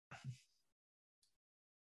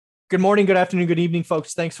Good morning, good afternoon, good evening,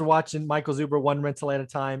 folks. Thanks for watching Michael Zuber, One Rental at a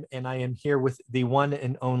Time. And I am here with the one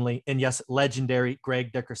and only, and yes, legendary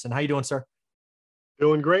Greg Dickerson. How you doing, sir?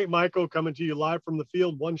 Doing great, Michael. Coming to you live from the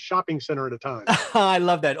field, one shopping center at a time. I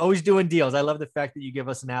love that. Always doing deals. I love the fact that you give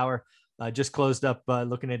us an hour. Just closed up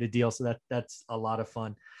looking at a deal, so that's a lot of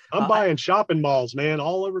fun. I'm buying shopping malls, man,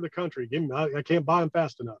 all over the country. I can't buy them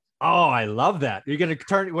fast enough. Oh, I love that. You're gonna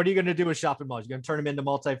turn. What are you gonna do with shopping malls? You're gonna turn them into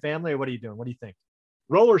multifamily, or what are you doing? What do you think?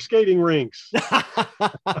 Roller skating rinks.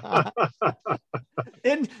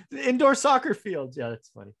 Indoor soccer fields. Yeah, that's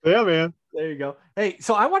funny. Yeah, man. There you go. Hey,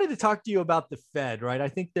 so I wanted to talk to you about the Fed, right? I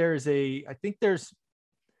think there's the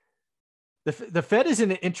Fed is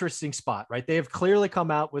in an interesting spot, right? They have clearly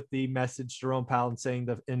come out with the message, Jerome Powell, saying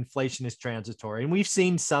the inflation is transitory. And we've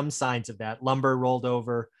seen some signs of that. Lumber rolled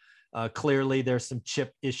over. Clearly, there's some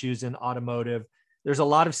chip issues in automotive. There's a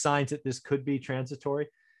lot of signs that this could be transitory.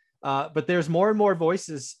 But there's more and more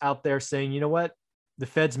voices out there saying, you know what, the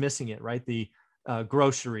Fed's missing it, right? The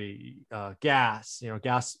grocery, gas,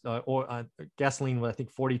 gasoline, I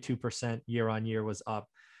think 42% year on year was up.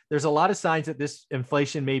 There's a lot of signs that this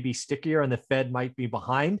inflation may be stickier and the Fed might be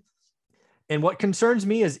behind. And what concerns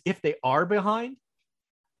me is if they are behind,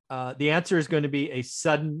 the answer is going to be a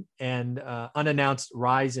sudden and unannounced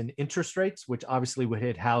rise in interest rates, which obviously would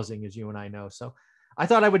hit housing, as you and I know. So I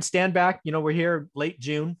thought I would stand back. We're here late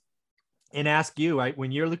June and ask you, right, when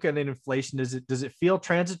you're looking at inflation, does it feel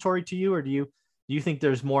transitory to you, or do you think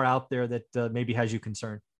there's more out there that maybe has you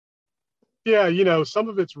concerned? Yeah, some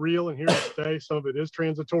of it's real and here to stay. Some of it is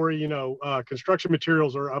transitory. Construction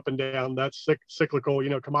materials are up and down. That's cyclical.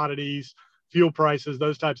 Commodities, fuel prices,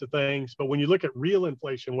 those types of things. But when you look at real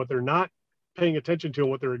inflation, what they're not paying attention to and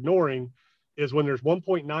what they're ignoring is when there's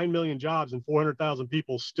 1.9 million jobs and 400,000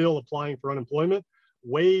 people still applying for unemployment,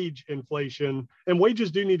 wage inflation, and wages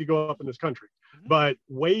do need to go up in this country, but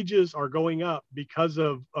wages are going up because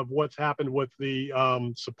of what's happened with the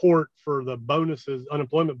support for the bonuses,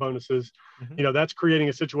 unemployment bonuses. That's creating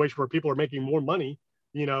a situation where people are making more money,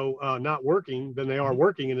 not working than they are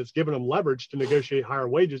working, and it's giving them leverage to negotiate higher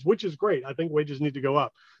wages, which is great. I think wages need to go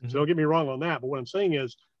up. So don't get me wrong on that. But what I'm saying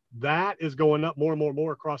is that is going up more and more and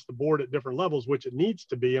more across the board at different levels, which it needs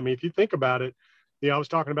to be. I mean, if you think about it, I was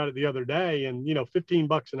talking about it the other day, and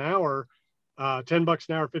 $15 an hour, $10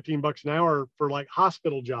 an hour, $15 an hour for like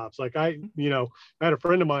hospital jobs. Like I had a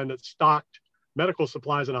friend of mine that stocked medical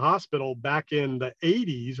supplies in a hospital back in the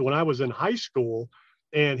 80s when I was in high school,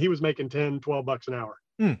 and he was making 10, $12 an hour.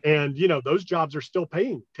 And those jobs are still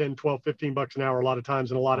paying 10, 12, $15 an hour a lot of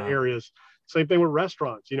times in a lot of areas. Same thing with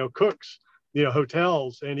restaurants, cooks,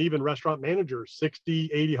 hotels, and even restaurant managers,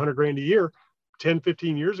 60, 80, 100 grand a year. 10,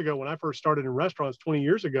 15 years ago, when I first started in restaurants 20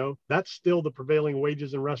 years ago, that's still the prevailing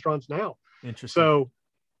wages in restaurants now. Interesting. So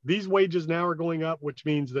these wages now are going up, which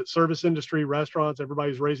means that service industry, restaurants,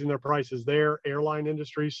 everybody's raising their prices there. Airline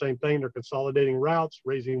industry, same thing. They're consolidating routes,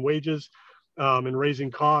 raising wages, and raising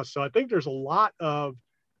costs. So I think there's a lot of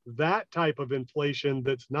that type of inflation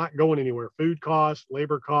that's not going anywhere. Food costs,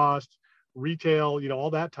 labor costs, retail, all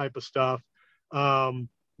that type of stuff.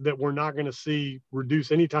 That we're not going to see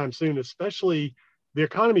reduce anytime soon, especially the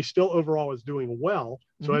economy still overall is doing well.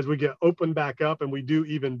 So as we get open back up and we do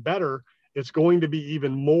even better, it's going to be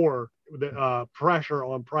even more pressure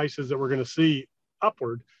on prices that we're going to see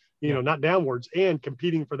upward, not downwards, and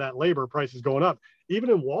competing for that labor, prices going up. Even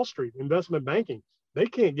in Wall Street, investment banking, they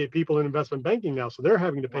can't get people in investment banking now. So they're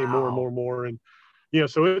having to pay more and more and more. And,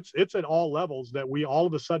 so it's at all levels that we all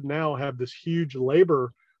of a sudden now have this huge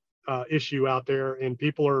labor issue out there, and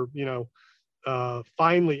people are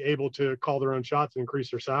finally able to call their own shots and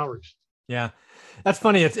increase their salaries. Yeah, that's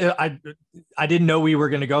funny. I didn't know we were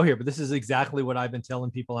going to go here, but this is exactly what I've been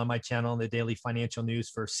telling people on my channel in the daily financial news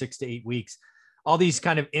for 6 to 8 weeks. All these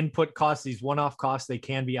kind of input costs, these one-off costs, they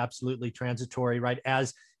can be absolutely transitory, right?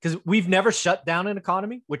 Because we've never shut down an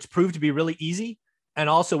economy, which proved to be really easy, and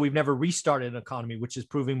also we've never restarted an economy, which is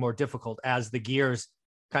proving more difficult as the gears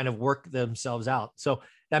kind of work themselves out. So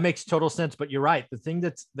that makes total sense. But you're right. The thing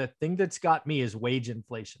that's got me is wage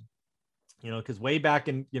inflation. Because way back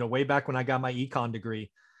when I got my econ degree,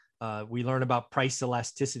 we learned about price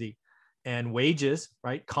elasticity, and wages,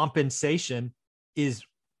 right? Compensation is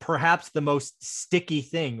perhaps the most sticky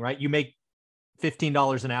thing, right? You make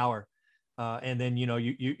 $15 an hour, and then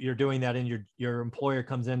you're doing that, and your employer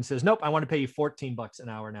comes in and says, "Nope, I want to pay you $14 an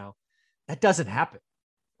hour now." That doesn't happen,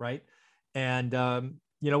 right? And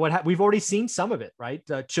we've already seen some of it, right?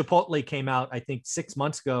 Chipotle came out, I think, 6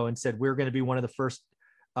 months ago and said we're going to be one of the first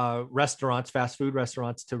fast food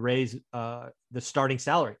restaurants to raise the starting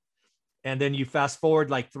salary. And then you fast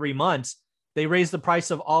forward like 3 months, they raised the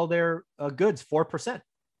price of all their goods 4%.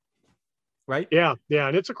 right? Yeah. Yeah.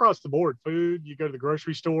 And it's across the board. Food, you go to the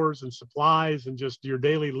grocery stores and supplies and just your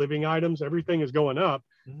daily living items, everything is going up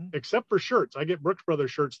except for shirts. I get Brooks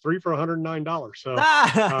Brothers shirts, 3 for $109. So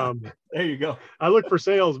there you go. I look for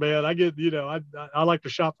sales, man. I get, I like to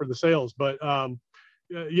shop for the sales, but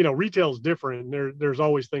retail is different. There's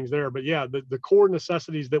always things there, but yeah, the core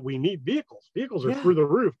necessities that we need, vehicles are through the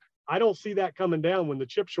roof. I don't see that coming down when the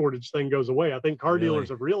chip shortage thing goes away. I think car dealers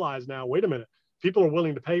have realized now, wait a minute, people are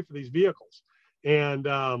willing to pay for these vehicles. And,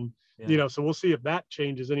 so we'll see if that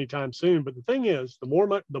changes anytime soon. But the thing is, the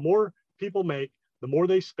more people make, the more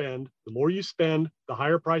they spend, the more you spend, the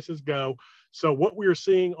higher prices go. So what we're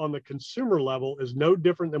seeing on the consumer level is no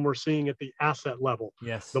different than we're seeing at the asset level.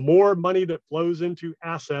 Yes. The more money that flows into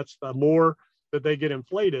assets, the more that they get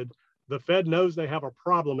inflated. The Fed knows they have a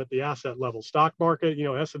problem at the asset level. Stock market,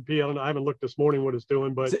 S&P, I haven't looked this morning what it's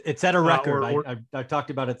doing, but it's at a record. I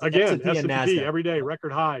talked about it again. S&P every day,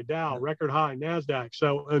 record high. Dow, record high. NASDAQ.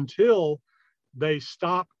 So until they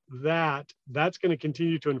stop that's going to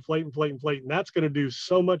continue to inflate. And that's going to do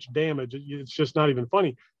so much damage. It's just not even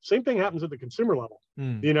funny. Same thing happens at the consumer level,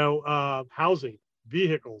 housing,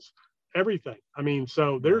 vehicles, everything. I mean,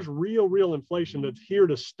 so there's real inflation that's here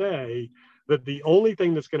to stay, that the only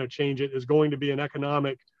thing that's going to change it is going to be an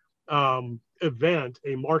economic event,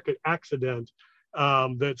 a market accident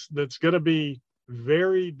that's going to be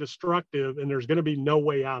very destructive, and there's going to be no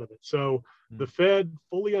way out of it. So the Fed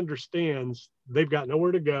fully understands they've got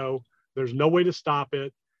nowhere to go. There's no way to stop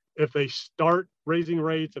it. If they start raising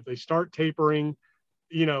rates, if they start tapering,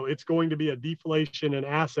 it's going to be a deflation in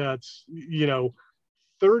assets,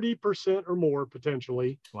 30% or more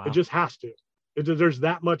potentially. Wow. It just has to. There's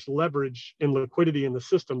that much leverage and liquidity in the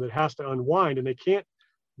system that has to unwind, and they can't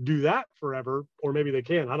do that forever, or maybe they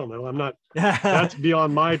can. I don't know. I'm not. That's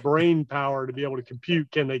beyond my brain power to be able to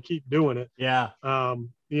compute. Can they keep doing it? Yeah.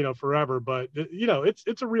 Forever. But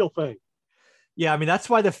it's a real thing. Yeah, I mean that's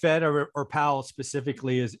why the Fed or Powell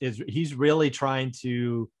specifically is he's really trying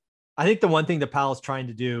to. I think the one thing that Powell's trying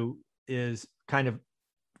to do is kind of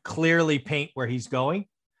clearly paint where he's going,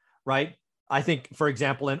 right? I think, for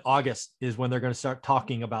example, in August is when they're going to start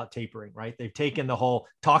talking about tapering, right? They've taken the whole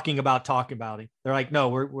talking about it. They're like, no,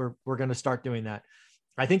 we're going to start doing that.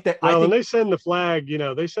 I think that when they send the flag,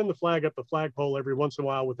 they send the flag up the flagpole every once in a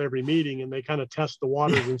while with every meeting, and they kind of test the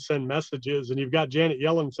waters and send messages. And you've got Janet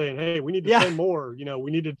Yellen saying, hey, we need to spend more.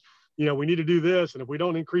 We need to do this. And if we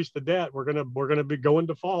don't increase the debt, we're going to be going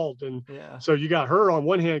default. And so you got her on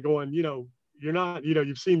one hand going, you're not,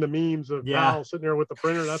 you've seen the memes of Powell sitting there with the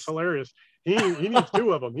printer. That's hilarious. He needs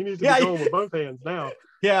 2 of them. He needs to be going with both hands now.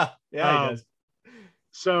 Yeah. He does.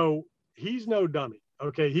 So he's no dummy.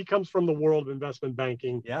 Okay. He comes from the world of investment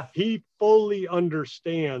banking. Yeah. He fully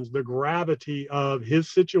understands the gravity of his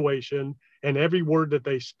situation and every word that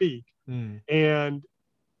they speak. And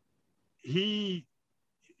he's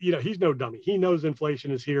no dummy. He knows inflation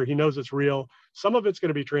is here. He knows it's real. Some of it's going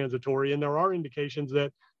to be transitory. And there are indications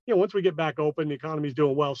that, once we get back open, the economy's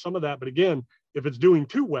doing well, some of that. But again, if it's doing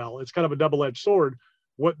too well, it's kind of a double-edged sword.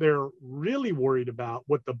 What they're really worried about,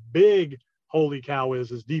 what the big holy cow is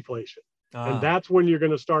deflation. And that's when you're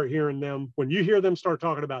going to start hearing them. When you hear them start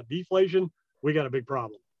talking about deflation, we got a big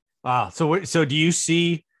problem. So do you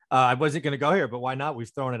see, I wasn't going to go here, but why not? We've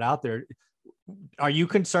thrown it out there. Are you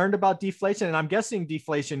concerned about deflation? And I'm guessing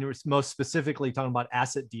deflation is most specifically talking about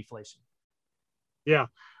asset deflation. Yeah,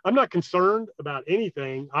 I'm not concerned about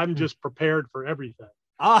anything. I'm just prepared for everything.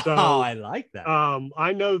 So, I like that.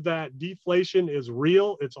 I know that deflation is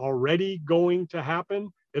real. It's already going to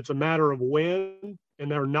happen. It's a matter of when,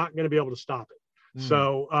 and they're not going to be able to stop it.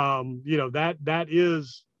 So, that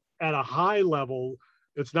is at a high level.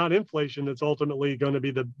 It's not inflation that's ultimately going to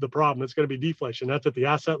be the problem. It's going to be deflation. That's at the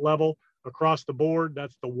asset level across the board.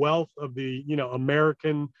 That's the wealth of the,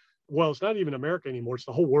 American. Well, it's not even America anymore. It's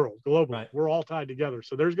the whole world, global. Right. We're all tied together.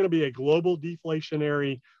 So there's going to be a global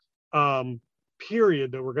deflationary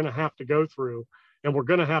period that we're going to have to go through, and we're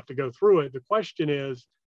going to have to go through it. The question is,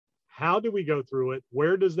 how do we go through it?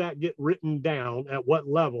 Where does that get written down? At what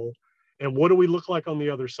level? And what do we look like on the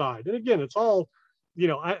other side? And again, it's all,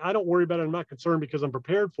 I don't worry about it. I'm not concerned because I'm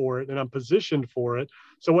prepared for it and I'm positioned for it.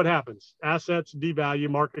 So what happens? Assets devalue,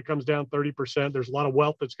 market comes down 30%. There's a lot of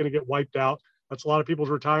wealth that's going to get wiped out. That's a lot of people's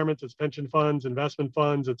retirements. It's pension funds, investment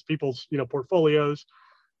funds. It's people's, portfolios.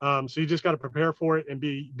 So you just got to prepare for it and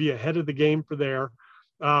be ahead of the game for there.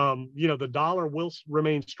 The dollar will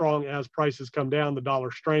remain strong as prices come down. The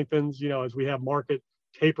dollar strengthens, as we have market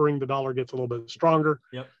tapering, the dollar gets a little bit stronger.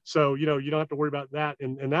 Yep. So, you don't have to worry about that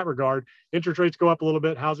in that regard. Interest rates go up a little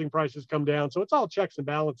bit. Housing prices come down. So it's all checks and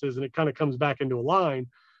balances, and it kind of comes back into a line.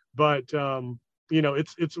 But,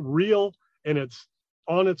 it's real. and it's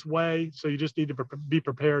on its way. So you just need to be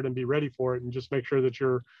prepared and be ready for it, and just make sure that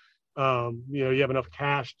you're, you have enough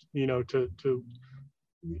cash, to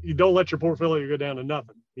you don't let your portfolio go down to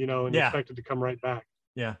nothing, and expect it to come right back.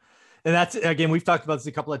 Yeah. And that's, again, we've talked about this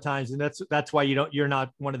a couple of times, and that's why you're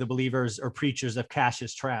not one of the believers or preachers of cash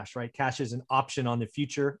is trash, right? Cash is an option on the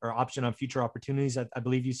future, or option on future opportunities. I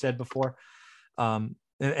believe you said before. And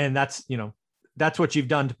that's, that's what you've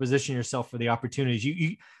done to position yourself for the opportunities.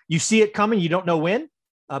 You see it coming. You don't know when,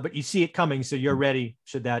 but you see it coming. So you're ready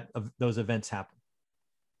should those events happen.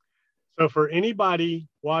 So for anybody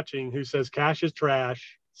watching who says cash is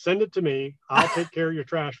trash, send it to me. I'll take care of your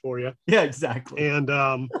trash for you. Yeah, exactly. And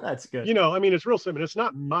that's good. It's real simple. It's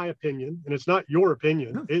not my opinion, and it's not your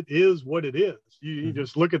opinion. It is what it is. You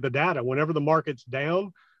just look at the data. Whenever the market's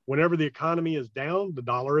down, whenever the economy is down, the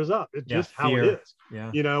dollar is up. It's just how it is.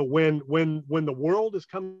 Yeah. When the world is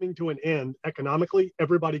coming to an end economically,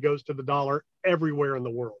 everybody goes to the dollar everywhere in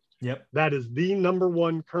the world. Yep. That is the number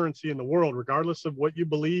one currency in the world, regardless of what you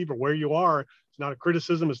believe or where you are. It's not a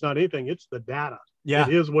criticism. It's not anything. It's the data. Yeah.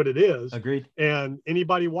 It is what it is. Agreed. And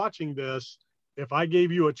anybody watching this, if I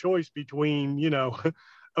gave you a choice between,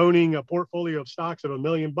 owning a portfolio of stocks of $1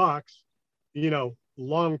 million,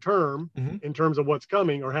 long term in terms of what's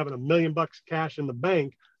coming, or having $1 million cash in the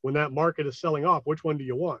bank when that market is selling off, which one do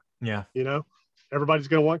you want? Yeah. Everybody's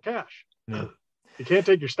going to want cash. Yeah. You can't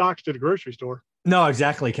take your stocks to the grocery store. No,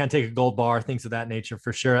 exactly. Can't take a gold bar, things of that nature,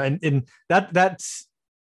 for sure. And that's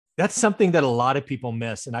something that a lot of people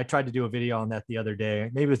miss. And I tried to do a video on that the other day.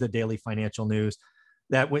 Maybe it was the Daily Financial News.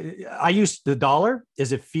 That I use the dollar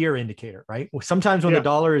as a fear indicator, right? Sometimes when the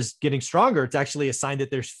dollar is getting stronger, it's actually a sign that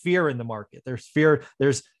there's fear in the market. There's fear,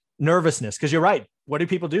 there's nervousness. Because you're right. What do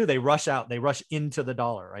people do? They rush out. They rush into the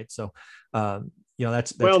dollar, right? So, that's well,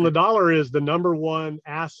 good. The dollar is the number one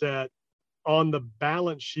asset on the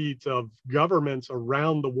balance sheets of governments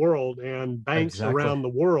around the world and banks around the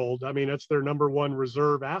world. I mean, it's their number one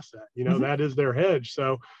reserve asset. That is their hedge.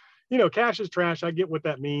 So, cash is trash. I get what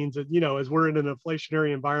that means. As we're in an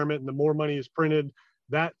inflationary environment and the more money is printed,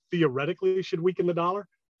 that theoretically should weaken the dollar,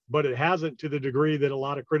 but it hasn't to the degree that a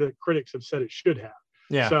lot of critics have said it should have.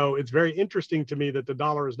 Yeah. So it's very interesting to me that the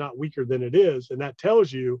dollar is not weaker than it is. And that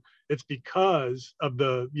tells you it's because of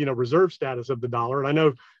the, reserve status of the dollar. And I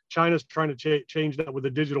know China's trying to change that with a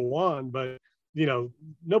digital yuan, but,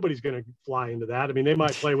 nobody's going to fly into that. I mean, they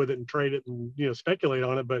might play with it and trade it and, speculate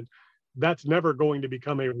on it, but that's never going to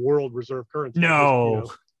become a world reserve currency.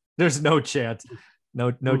 No, there's no chance.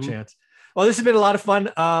 No chance. Well, this has been a lot of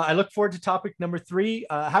fun. I look forward to topic number 3.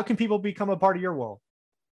 How can people become a part of your world?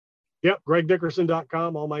 Yep.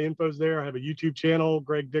 GregDickerson.com. All my info's there. I have a YouTube channel,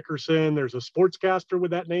 Greg Dickerson. There's a sportscaster with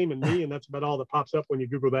that name and me, and that's about all that pops up when you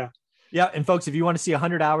Google that. Yeah. And folks, if you want to see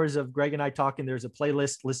 100 hours of Greg and I talking, there's a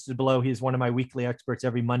playlist listed below. He's one of my weekly experts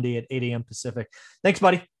every Monday at 8 a.m. Pacific. Thanks,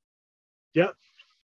 buddy. Yeah.